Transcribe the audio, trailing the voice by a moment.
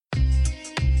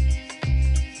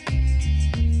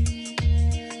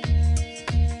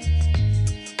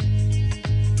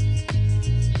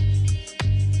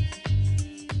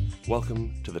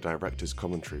Welcome to the Director's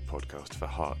Commentary podcast for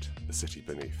Heart, the City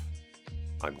Beneath.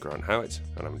 I'm Grant Howitt,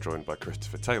 and I'm joined by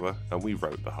Christopher Taylor, and we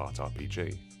wrote the Heart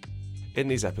RPG. In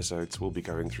these episodes, we'll be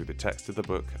going through the text of the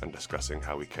book and discussing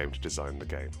how we came to design the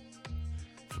game.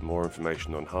 For more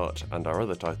information on Heart and our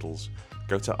other titles,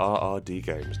 go to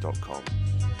rrdgames.com.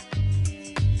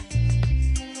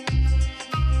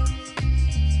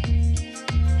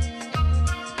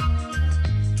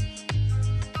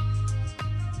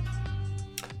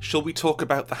 Shall we talk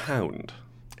about the Hound?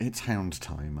 It's Hound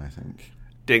time, I think.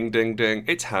 Ding, ding, ding.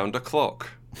 It's Hound o'clock.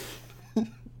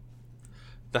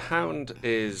 The Hound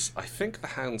is... I think the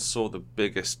Hound saw the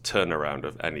biggest turnaround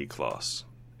of any class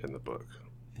in the book.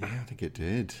 Yeah, I think it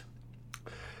did.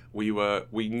 We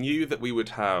knew that we would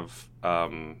have, I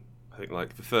think,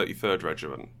 like, the 33rd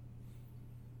Regiment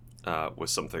was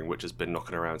something which has been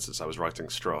knocking around since I was writing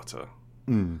Strata.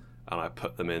 Mm. And I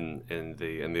put them in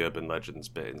the Urban Legends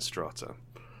bit in Strata.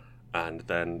 And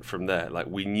then from there, like,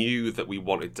 we knew that we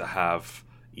wanted to have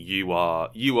you are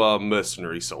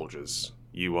mercenary soldiers.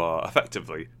 You are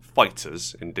effectively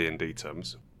fighters in D&D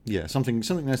terms. Yeah, something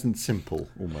nice and simple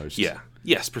almost. Yeah.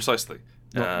 Yes, precisely.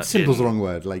 Simple's the wrong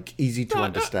word. Like easy to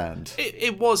understand.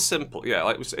 It was simple. Yeah,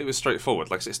 like it was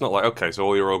straightforward. Like, it's not like, okay, so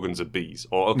all your organs are bees,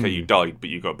 or okay, you died but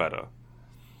you got better.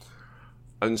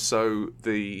 And so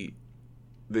the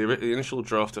initial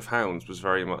draft of Hounds was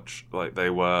very much like they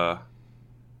were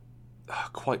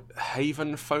quite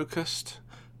Haven focused.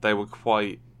 They were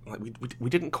quite like we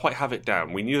didn't quite have it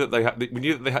down. We knew that they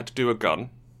had to do a gun,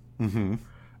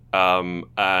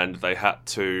 and they had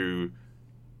to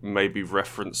maybe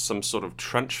reference some sort of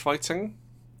trench fighting.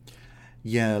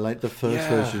 Yeah, like the first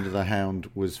version of the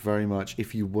Hound was very much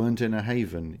if you weren't in a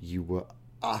haven, you were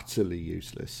utterly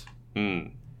useless.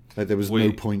 Like there was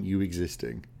no point you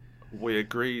existing. We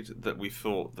agreed that we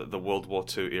thought that the World War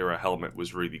II era helmet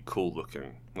was really cool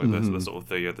looking. Like the sort of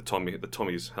the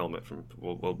Tommy's helmet from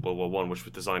World War One, which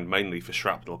was designed mainly for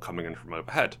shrapnel coming in from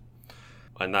overhead.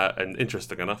 And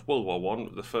interesting enough, World War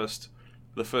One, the first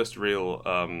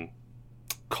real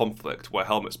conflict where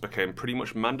helmets became pretty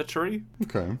much mandatory.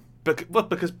 Okay.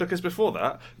 Because before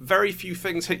that, very few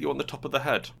things hit you on the top of the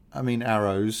head. I mean,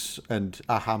 arrows and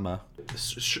a hammer.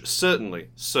 Certainly,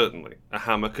 a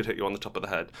hammer could hit you on the top of the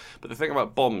head. But the thing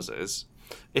about bombs is,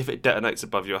 if it detonates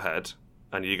above your head,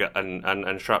 and you get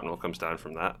and shrapnel comes down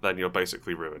from that, then you're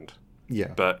basically ruined.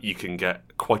 Yeah. But you can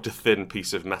get quite a thin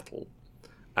piece of metal,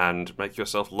 and make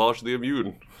yourself largely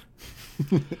immune.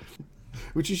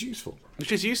 Which is useful.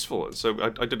 And so I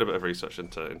did a bit of research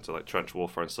into like trench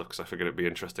warfare and stuff because I figured it'd be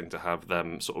interesting to have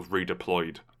them sort of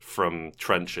redeployed from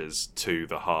trenches to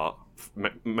the heart,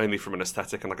 mainly from an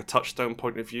aesthetic and like a touchstone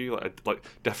point of view. Like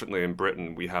definitely in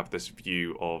Britain we have this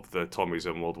view of the Tommies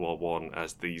in World War One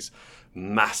as these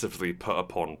massively put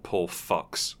upon poor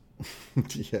fucks.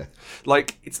 Yeah.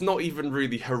 Like, it's not even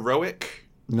really heroic.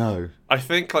 No, I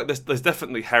think like there's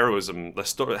definitely heroism.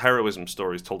 There's heroism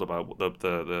stories told about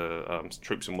the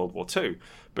troops in World War II,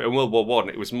 but in World War One,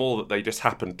 it was more that they just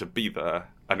happened to be there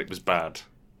and it was bad.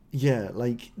 Yeah,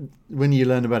 like when you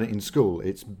learn about it in school,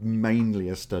 it's mainly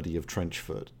a study of trench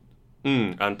foot,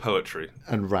 and poetry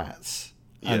and rats,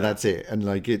 and that's it. And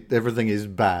like everything is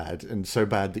bad, and so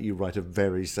bad that you write a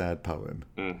very sad poem.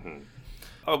 Mm-hmm.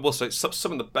 I will say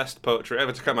some of the best poetry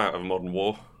ever to come out of modern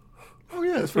war. Oh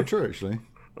yeah, that's very true actually.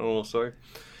 Also,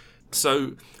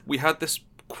 so we had this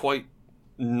quite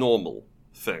normal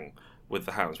thing with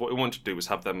the Hounds. What we wanted to do was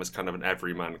have them as kind of an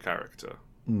everyman character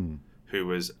who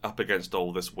was up against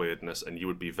all this weirdness, and you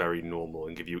would be very normal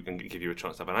and give you a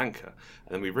chance to have an anchor.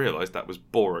 And then we realised that was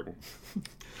boring.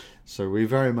 So we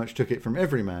very much took it from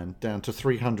everyman down to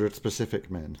 300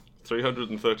 specific men.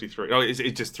 333. Oh, it's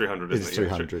just 300, isn't it? It's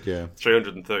 300, yeah.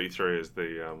 333 is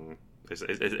the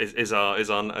is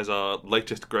our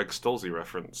latest Greg Stolze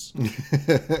reference,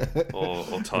 or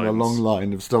times. And a long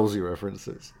line of Stolze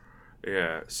references.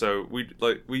 Yeah, so we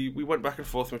went back and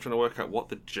forth and we're trying to work out what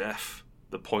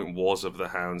the point was of the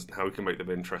Hounds and how we can make them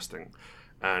interesting,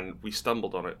 and we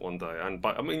stumbled on it one day. And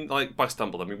by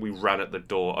stumbled, I mean we ran at the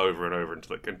door over and over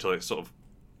until it sort of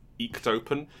eked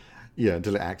open. Yeah,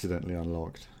 until it accidentally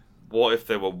unlocked. What if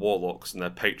there were warlocks and their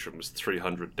patron was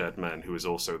 300 dead men who was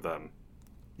also them?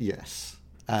 Yes,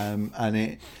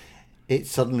 and it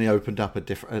suddenly opened up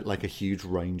a huge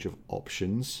range of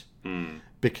options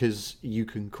because you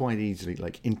can quite easily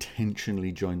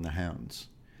intentionally join the Hounds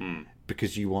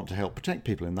because you want to help protect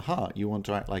people in the heart. You want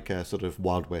to act like a sort of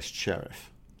Wild West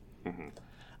sheriff,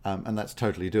 and that's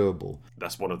totally doable.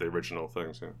 That's one of the original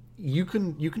things. Yeah, you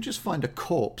can just find a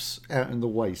corpse out in the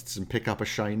wastes and pick up a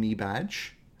shiny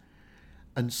badge,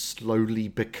 and slowly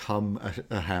become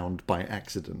a Hound by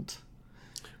accident.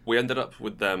 we ended up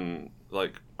with them,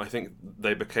 like, I think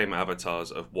they became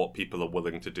avatars of what people are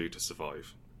willing to do to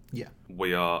survive. Yeah.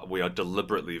 We are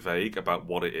deliberately vague about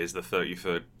what it is the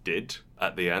 33rd did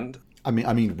at the end. I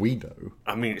mean, we know.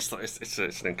 I mean, it's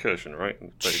an incursion, right?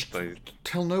 They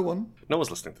Tell no one. No one's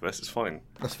listening to this. It's fine.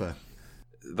 That's fair.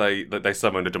 They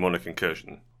summoned a demonic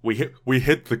incursion. We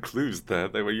hid the clues there.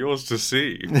 They were yours to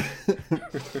see.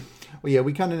 Well, yeah,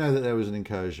 we kind of know that there was an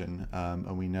incursion,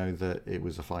 and we know that it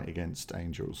was a fight against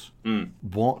angels.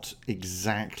 What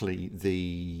exactly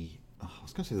I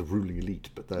was going to say the ruling elite,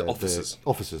 but the officers. The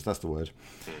officers, that's the word,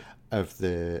 of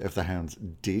the hounds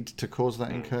did to cause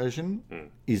that incursion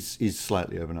is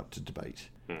slightly open up to debate.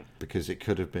 Because it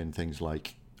could have been things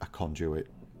like a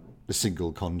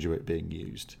single conduit being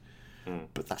used.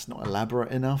 But that's not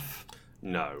elaborate enough.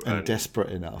 No. And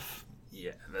desperate enough.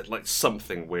 Yeah, like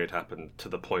something weird happened to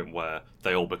the point where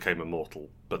they all became immortal,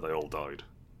 but they all died.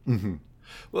 Mm-hmm.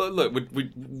 Well, look,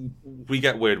 we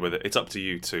get weird with it. It's up to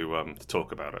you to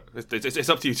talk about it. It's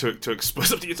up to you to explore.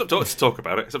 It's up to us to talk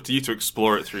about it. It's up to you to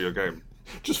explore it through your game.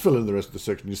 Just fill in the rest of the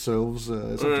section yourselves.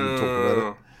 It's up to you to talk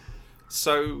about it.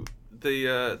 So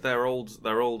their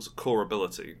old core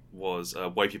ability was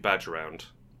wave your badge around,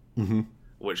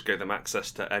 which gave them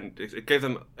access to it gave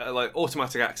them like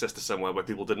automatic access to somewhere where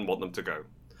people didn't want them to go,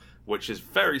 which is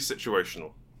very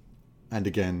situational. And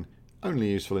again, only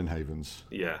useful in havens.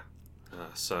 Yeah.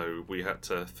 So we had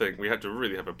to think. We had to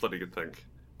really have a bloody good think.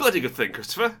 Bloody good think,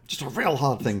 Christopher. Just a real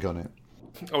hard think on it.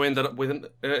 Oh, we ended up in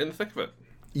the thick of it.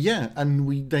 Yeah,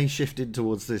 and they shifted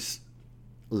towards this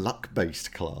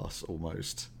luck-based class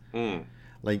almost.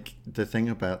 Like the thing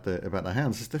about the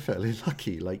hounds is they're fairly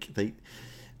lucky. Like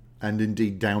and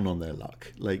indeed down on their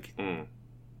luck. Like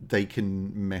they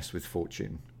can mess with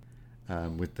fortune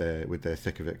with their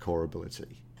thick of it core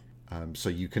ability. So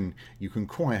you can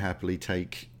quite happily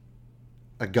take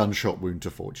a gunshot wound to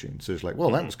fortune. So it's like,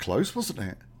 well, that was close, wasn't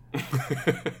it?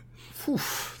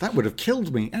 Oof, that would have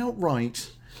killed me outright.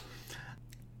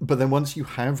 But then once you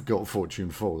have got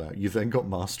fortune fallout, you've then got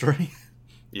mastery.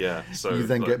 Yeah, so you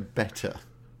then get better.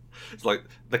 It's like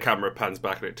the camera pans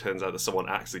back and it turns out that someone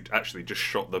actually just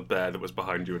shot the bear that was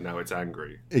behind you and now it's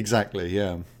angry. Exactly,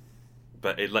 yeah.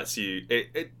 But it lets you.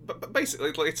 But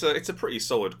basically, like, it's a pretty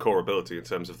solid core ability in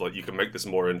terms of like you can make this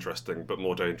more interesting, but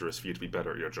more dangerous for you to be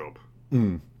better at your job.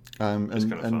 And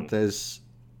there's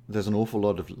an awful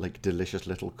lot of like delicious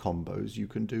little combos you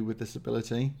can do with this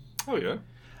ability. Oh yeah.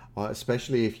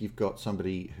 Especially if you've got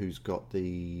somebody who's got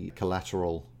the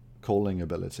collateral calling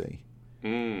ability.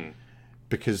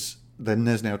 Because then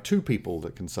there's now two people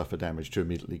that can suffer damage to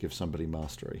immediately give somebody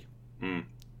mastery.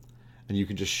 And you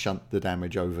can just shunt the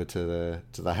damage over to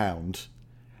the hound,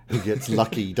 who gets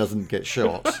lucky, doesn't get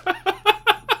shot,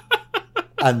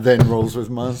 and then rolls with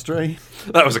mastery.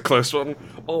 That was a close one.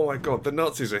 Oh my god, the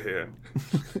Nazis are here.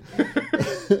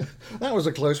 That was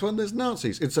a close one. There's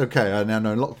Nazis. It's okay. I now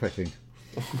know lockpicking.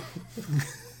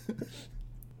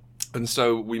 And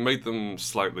so we made them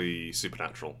slightly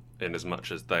supernatural in as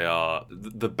much as they are.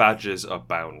 The badges are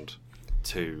bound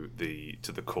to the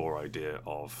core idea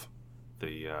of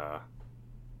the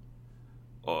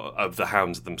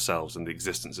hounds themselves and the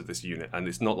existence of this unit. And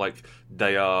it's not like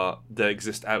they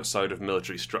exist outside of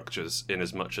military structures in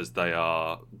as much as they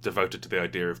are devoted to the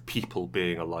idea of people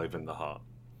being alive in the heart.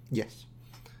 Yes.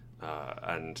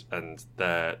 And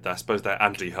they're I suppose they're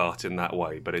anti-heart in that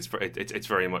way, but it's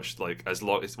very much like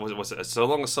so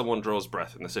long as someone draws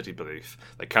breath in the city beneath,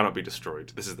 they cannot be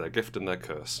destroyed. This is their gift and their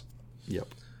curse.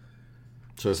 Yep.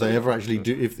 So if they ever actually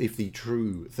do, if the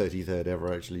true 33rd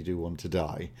ever actually do want to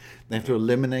die, they have to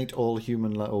eliminate all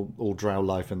human, all drow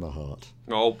life in the heart.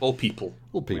 All people.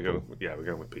 All people. We're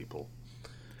going with people.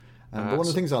 But one of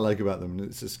the things I like about them,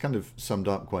 it's kind of summed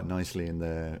up quite nicely in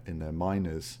their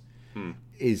minors,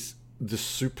 is the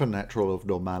supernatural of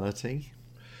normality.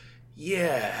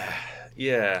 Yeah.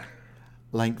 Yeah.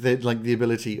 Like the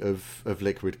ability of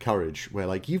liquid courage, where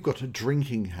like you've got a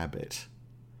drinking habit.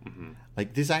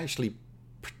 Like this actually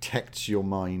protects your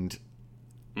mind,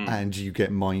 and you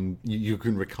get you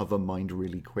can recover mind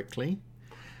really quickly.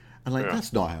 And like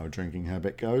that's not how a drinking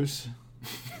habit goes.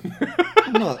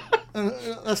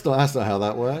 That's not how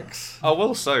that works. I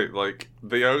will say, like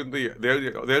the only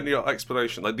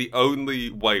explanation, like the only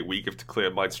way we give to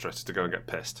clear mind stress is to go and get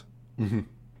pissed in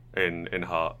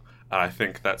heart, and I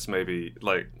think that's maybe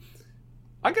like.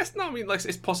 I guess no. I mean, like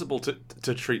it's possible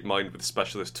to treat mind with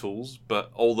specialist tools,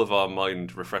 but all of our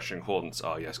mind refreshing haunts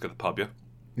are go to the pub, yeah.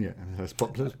 Yeah, let's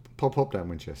pop down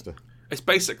Winchester. It's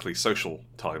basically social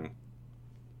time,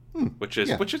 which is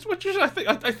I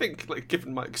think like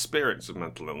given my experience of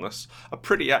mental illness, a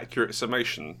pretty accurate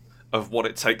summation of what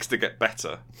it takes to get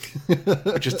better,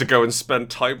 which is to go and spend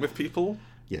time with people.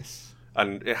 Yes.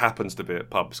 And it happens to be at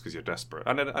pubs because you're desperate.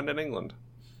 And in England.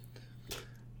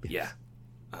 Yes.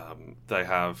 Yeah. They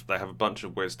have a bunch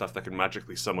of weird stuff. They can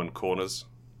magically summon corners.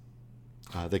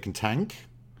 They can tank.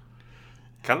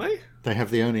 Can they? They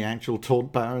have the only actual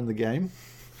taunt power in the game.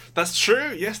 That's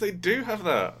true. Yes, they do have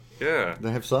that. Yeah.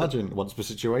 They have Sergeant. Once per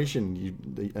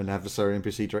situation, an adversary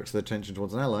NPC directs their attention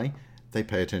towards an ally, they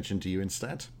pay attention to you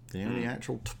instead. The only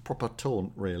actual proper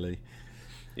taunt, really.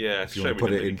 Yeah, if you want to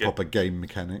put it in proper game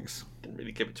mechanics. Didn't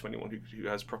really give it to anyone who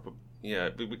has proper... Yeah,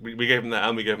 we gave them that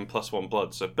and we gave them +1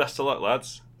 blood, so best of luck,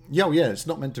 lads. Yeah, well, yeah, it's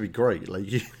not meant to be great.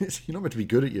 Like you're not meant to be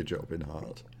good at your job in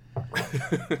Heart.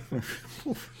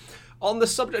 On the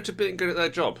subject of being good at their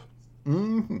job,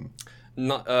 hounds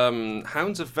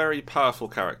are very powerful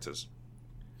characters.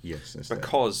 Yes,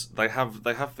 because they have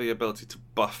the ability to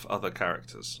buff other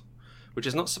characters, which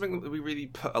is not something that we really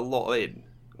put a lot in.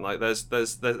 Like there's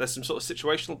some sort of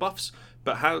situational buffs,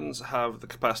 but hounds have the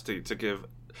capacity to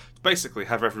basically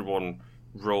have everyone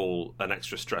roll an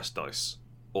extra stress dice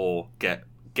or get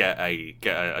a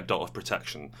dot of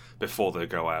protection before they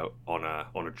go out on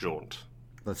a jaunt.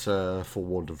 That's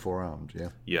forewarned and forearmed, yeah.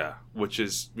 Yeah, which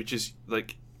is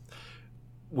like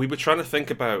we were trying to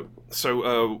think about.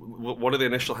 So one of the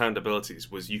initial hound abilities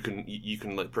was you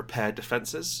can like prepare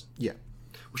defenses. Yeah,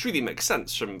 which really makes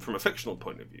sense from a fictional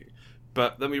point of view.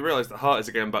 But then we realised that Heart is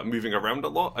again about moving around a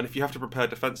lot, and if you have to prepare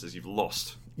defences, you've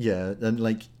lost. Yeah, and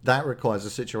like that requires a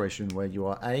situation where you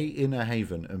are A, in a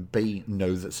haven, and B,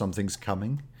 know that something's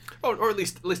coming. Or at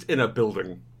least in a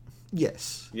building.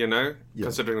 Yes. You know? Yeah.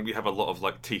 Considering that we have a lot of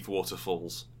like teeth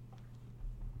waterfalls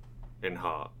in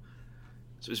Heart.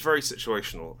 So it's very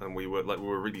situational, and we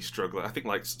were really struggling. I think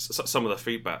like some of the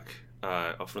feedback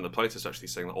from the playtest actually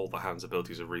saying that all the hounds'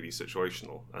 abilities are really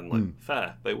situational, and like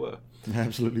fair, they were.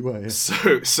 Absolutely were. Yeah.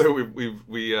 So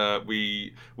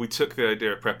we took the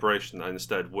idea of preparation and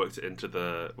instead worked it into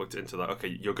that.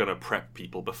 Okay, you're going to prep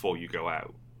people before you go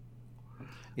out.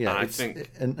 Yeah, and I think,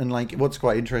 and like what's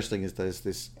quite interesting is there's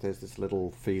this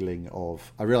little feeling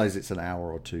of, I realise it's an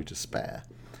hour or two to spare.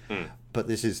 But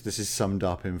this is summed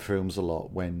up in films a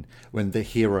lot when the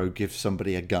hero gives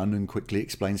somebody a gun and quickly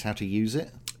explains how to use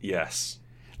it. Yes.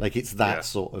 Like it's that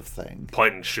sort of thing.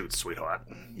 Point and shoot, sweetheart.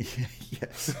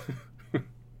 Yes.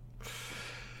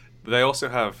 They also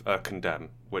have Condemn,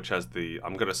 which has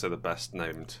I'm going to say the best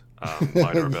named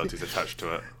minor abilities attached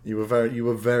to it. You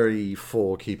were very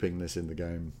for keeping this in the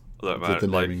game. Look, man, the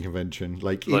naming convention.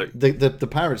 The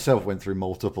power itself went through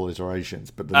multiple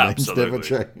iterations, but the names never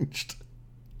changed.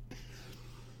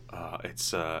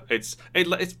 It's a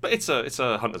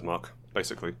hunter's mark,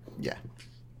 basically. Yeah.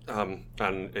 And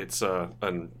it's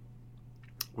and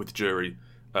with jury,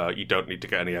 you don't need to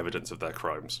get any evidence of their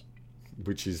crimes,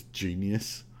 which is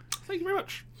genius. Thank you very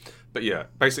much. But yeah,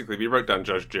 basically, we wrote down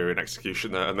judge, jury, and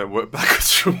executioner, and then worked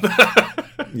backwards from there.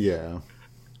 Yeah.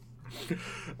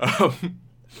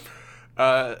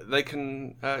 They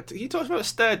can. He talks about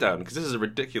stare down because this is a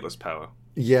ridiculous power.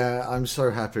 Yeah, I'm so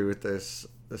happy with this.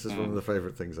 This is one of the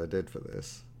favourite things I did for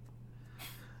this.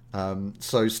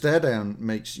 So stare down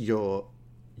makes your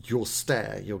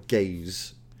stare, your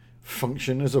gaze,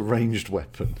 function as a ranged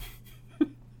weapon.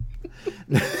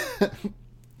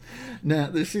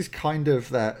 Now, this is kind of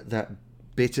that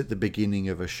bit at the beginning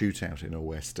of a shootout in a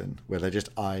Western where they're just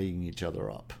eyeing each other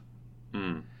up.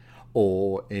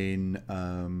 Or in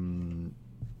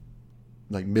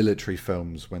like military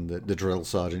films when the drill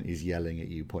sergeant is yelling at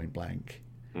you point blank.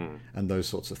 And those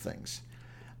sorts of things.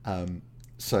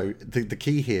 So the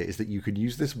key here is that you can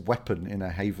use this weapon in a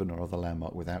haven or other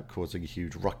landmark without causing a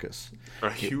huge ruckus.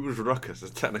 A huge ruckus,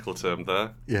 a technical term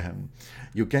there. Yeah.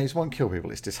 Your gaze won't kill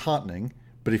people. It's disheartening,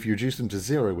 but if you reduce them to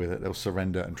 0 with it, they'll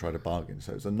surrender and try to bargain.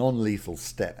 So it's a non-lethal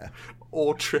stare.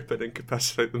 Or trip and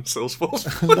incapacitate themselves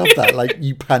forcefully. I love that. Like,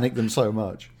 you panic them so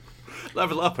much.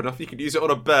 Level up enough, you can use it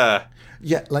on a bear.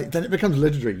 Yeah, like then it becomes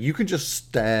legendary. You can just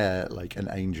stare like an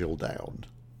angel down.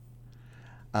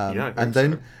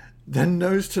 And then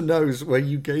nose to nose, where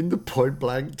you gain the point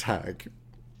blank tag,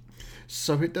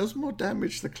 so it does more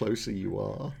damage the closer you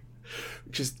are.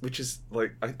 Which is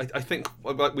like I think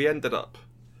like we ended up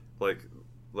like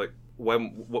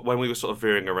when we were sort of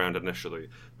veering around initially,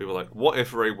 we were like, what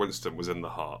if Ray Winston was in the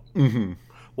Heart? Mm-hmm.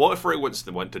 What if Ray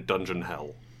Winston went to Dungeon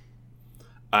Hell?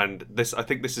 And I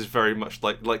think this is very much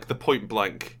like the point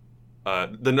blank.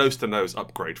 The nose-to-nose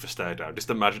upgrade for stare down.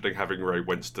 Just imagining having Ray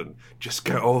Winston just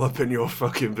get all up in your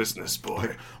fucking business,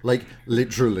 boy. Like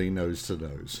literally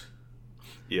nose-to-nose.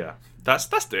 Yeah. That's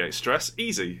D8 stress.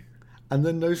 Easy. And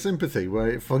then no sympathy, where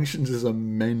it functions as a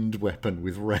mend weapon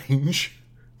with range.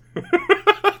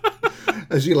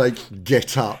 As you like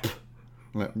get up.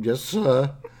 Like, yes,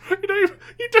 sir.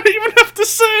 You don't even have to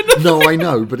say anything. No, I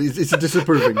know, but it's a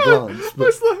disapproving glance.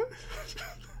 But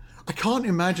I can't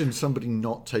imagine somebody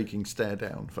not taking stare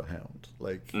down for Hound.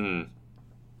 Like,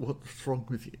 what's wrong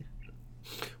with you?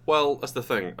 Well, that's the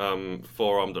thing.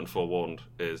 Forearmed and forewarned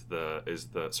is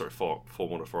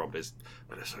forewarned and forearmed is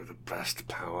the best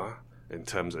power in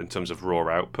terms of raw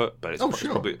output. But it's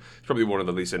probably one of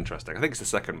the least interesting. I think it's the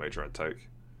second major I'd take.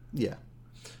 Yeah,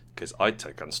 because I'd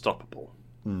take Unstoppable.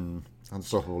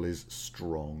 Unstoppable is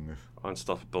strong.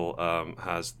 Unstoppable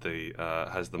has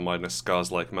the minus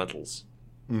scars like medals,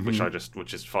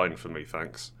 which is fine for me,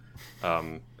 thanks.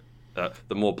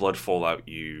 The more blood fallout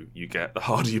you get, the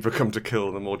harder you become to kill,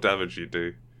 and the more damage you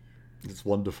do. It's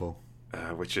wonderful.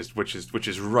 Which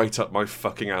is right up my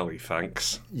fucking alley,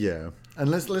 thanks. Yeah, and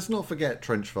let's not forget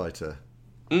Trench Fighter.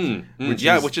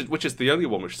 Which is the only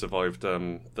one which survived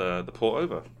the port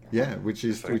over. Yeah, which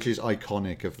is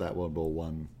iconic of that World War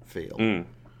One feel.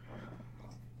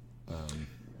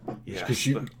 Because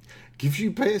gives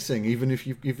you piercing even if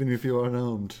you're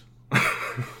unarmed,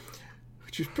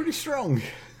 which is pretty strong.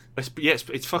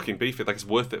 It's fucking beefy. Like, it's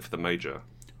worth it for the major.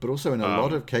 But also in a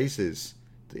lot of cases,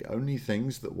 the only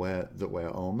things that wear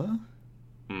armor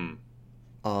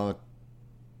are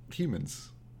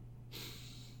humans.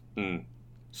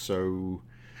 So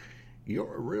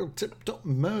you're a real tip-top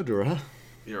murderer.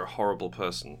 You're a horrible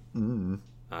person.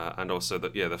 And also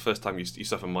the first time you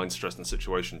suffer mind stress in a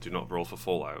situation, do not roll for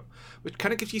fallout, which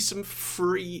kind of gives you some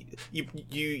free.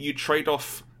 You trade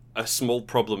off a small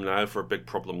problem now for a big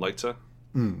problem later.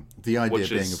 The idea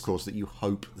being, of course, that you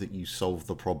hope that you solve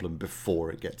the problem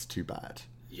before it gets too bad.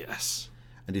 Yes.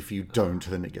 And if you don't,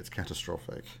 then it gets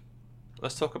catastrophic.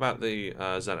 Let's talk about the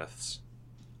Zeniths.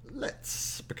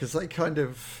 Because they kind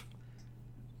of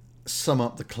sum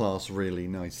up the class really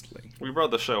nicely. We'd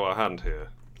rather show our hand here.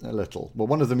 A little. Well,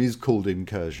 one of them is called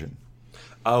Incursion.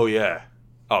 Oh, yeah.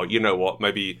 Oh, you know what?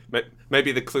 Maybe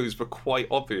the clues were quite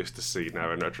obvious to see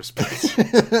now in retrospect.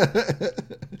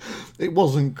 It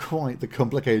wasn't quite the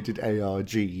complicated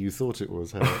ARG you thought it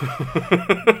was, Harry.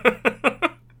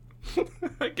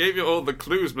 I gave you all the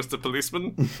clues, Mr.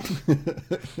 Policeman.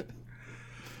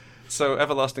 So,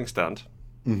 Everlasting Stand.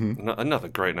 Another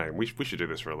great name. We should do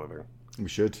this for a living. We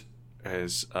should.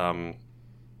 Is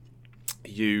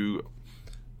you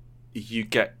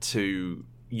get to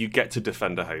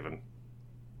defend a haven.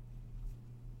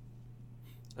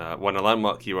 When a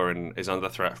landmark you are in is under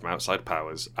threat from outside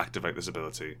powers, activate this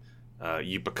ability.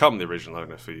 You become the original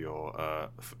owner for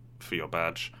your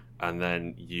badge, and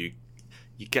then you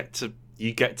get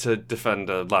to defend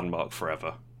a landmark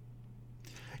forever.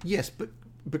 Yes, but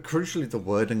crucially, the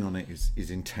wording on it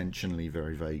is intentionally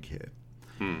very vague here.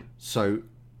 So,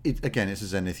 it's a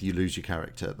Zenith. You lose your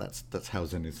character. That's how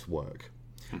Zeniths work.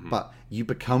 But you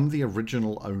become the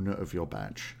original owner of your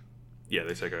badge. Yeah,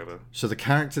 they take over. So the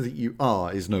character that you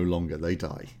are is no longer. They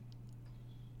die.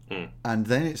 And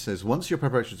then it says, once your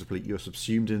preparations are complete, you're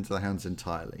subsumed into the Hounds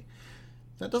entirely.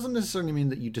 That doesn't necessarily mean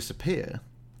that you disappear.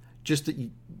 Just that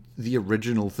the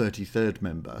original 33rd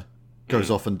member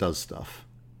goes off and does stuff.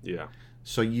 Yeah.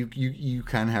 So you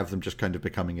can have them just kind of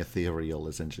becoming ethereal,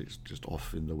 essentially, just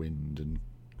off in the wind and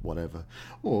whatever.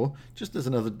 Or just there's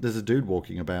a dude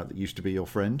walking about that used to be your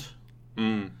friend.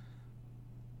 And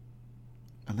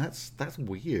that's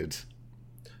weird.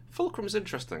 Fulcrum's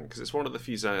interesting because it's one of the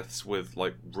few Zeniths with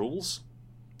like rules.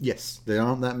 Yes, there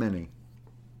aren't that many.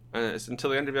 It's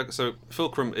until the end of your... So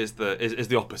Fulcrum is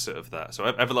the opposite of that. So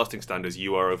Everlasting Stand is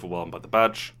you are overwhelmed by the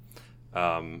badge.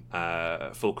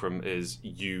 Fulcrum is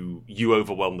you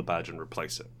overwhelm the badge and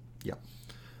replace it. Yeah.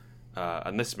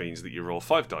 And this means that you roll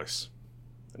 5 dice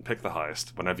and pick the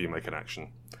highest whenever you make an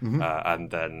action,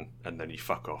 and then you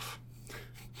fuck off.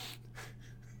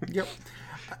 Yep.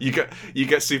 You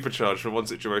get supercharged from one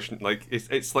situation. Like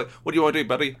it's like, what do you want to do,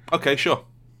 buddy? Okay, sure.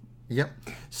 Yep.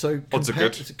 So odds are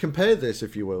good. Compare this,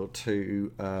 if you will,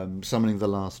 to Summoning the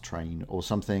Last Train or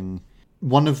something.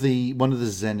 One of the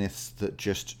Zeniths that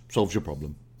just solves your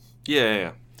problem.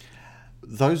 Yeah.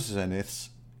 Those Zeniths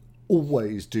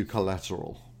always do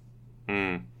collateral.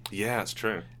 Yeah, that's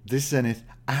true. This Zenith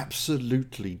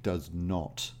absolutely does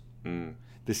not.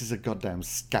 This is a goddamn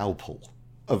scalpel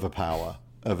of a power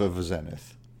of a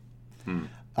Zenith.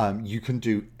 You can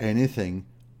do anything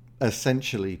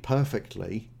essentially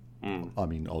perfectly. I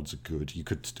mean, odds are good. You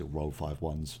could still roll 5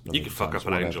 ones. You could fuck up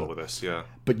an angel with this, yeah.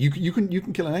 But you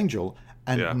can kill an angel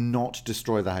and not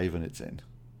destroy the haven it's in.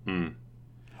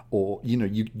 Or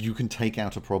you can take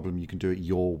out a problem. You can do it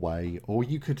your way, or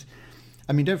you could.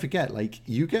 I mean, don't forget, like,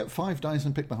 you get 5 dice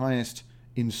and pick the highest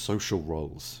in social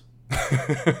roles.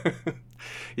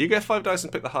 You get 5 dice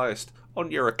and pick the highest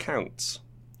on your accounts.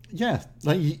 Yeah,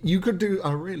 like you could do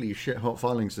a really shit-hot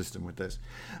filing system with this.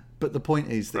 But the point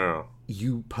is that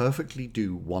you perfectly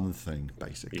do one thing,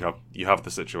 basically. You have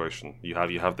the situation. You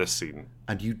have this scene.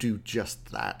 And you do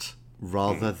just that,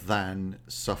 rather than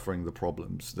suffering the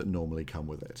problems that normally come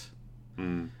with it.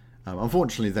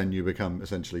 Unfortunately, then you become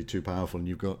essentially too powerful and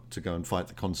you've got to go and fight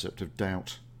the concept of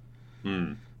doubt.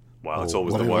 Well, it's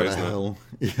always the way, isn't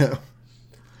it? Yeah.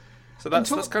 So that's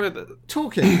kind of the...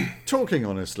 Talking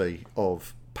honestly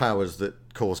of powers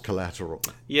that cause collateral.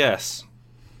 Yes.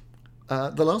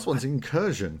 The last one's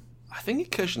Incursion. I think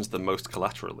Incursion's the most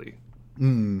collaterally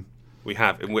we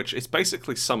have, in which it's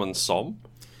basically summon Som.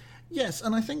 Yes,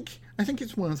 and I think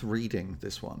it's worth reading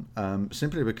this one,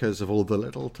 simply because of all the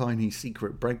little tiny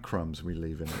secret breadcrumbs we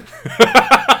leave in it.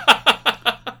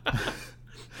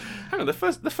 Hang on, the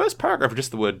first paragraph is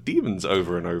just the word demons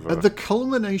over and over. At the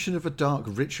culmination of a dark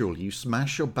ritual, you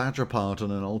smash your badge apart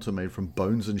on an altar made from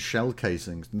bones and shell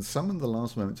casings and summon the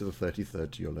last moments of the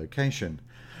 33rd to your location.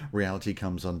 Reality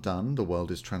comes undone, the world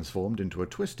is transformed into a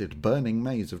twisted, burning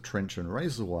maze of trench and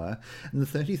razor wire, and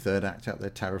the 33rd act out their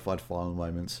terrified final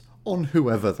moments on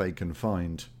whoever they can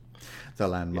find. The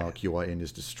landmark you are in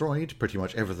is destroyed, pretty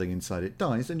much everything inside it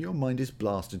dies, and your mind is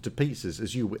blasted to pieces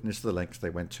as you witness the lengths they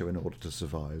went to in order to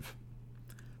survive.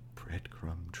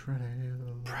 Breadcrumb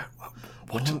trail.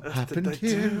 What happened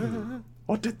here?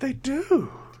 What did they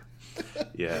do?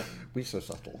 Yeah. We're so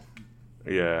subtle.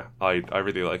 Yeah, I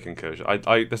really like Incursion.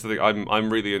 That's the thing.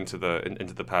 I'm really into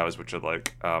the powers which are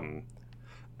like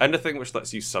anything which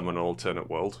lets you summon an alternate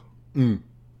world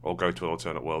or go to an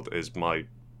alternate world is my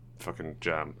fucking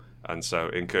jam. And so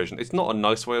Incursion, it's not a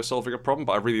nice way of solving a problem,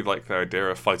 but I really like the idea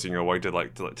of fighting your way to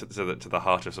the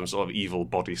heart of some sort of evil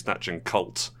body snatching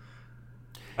cult,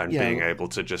 and being able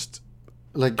to just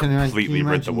completely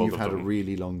rid the world of them.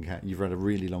 You've had a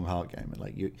really long heart game, and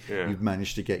like you've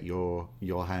managed to get your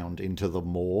hound into the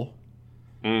maw,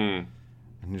 and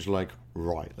it's like,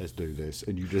 right, let's do this,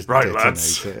 and you just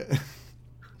detonate it.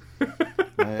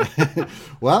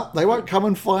 Well, they won't come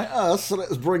and fight us, so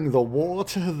let's bring the war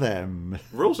to them.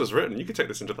 Rules as written, you can take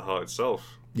this into the heart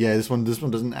itself. Yeah, this one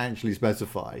doesn't actually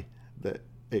specify that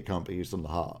it can't be used on the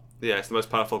heart. Yeah, it's the most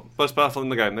powerful in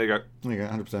the game. There you go. There you go,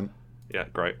 100%. Yeah,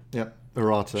 great. Yep,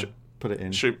 errata. Put it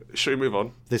in. Should we move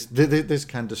on? This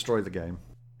can destroy the game.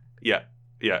 Yeah.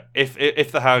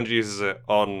 If the hound uses it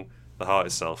on the heart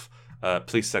itself,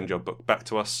 please send your book back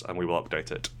to us, and we will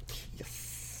update it.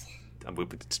 Yes. And we'll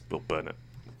burn it.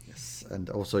 Yes,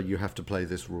 and also you have to play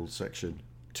this rules section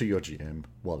to your GM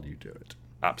while you do it.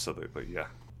 Absolutely, yeah.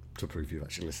 To prove you've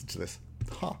actually listened to this.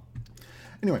 Ha.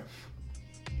 Anyway.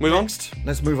 Next,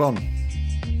 let's move on.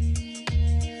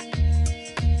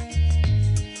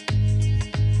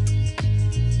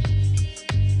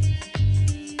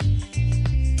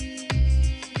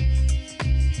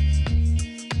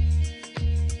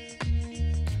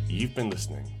 You've been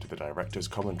listening to the Director's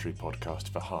Commentary podcast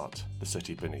for Heart, The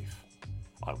City Beneath.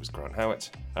 I was Grant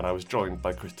Howitt, and I was joined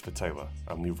by Christopher Taylor,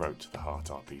 and we wrote the Heart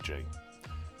RPG.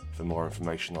 For more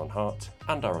information on Heart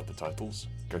and our other titles,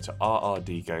 go to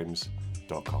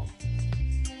rrdgames.com.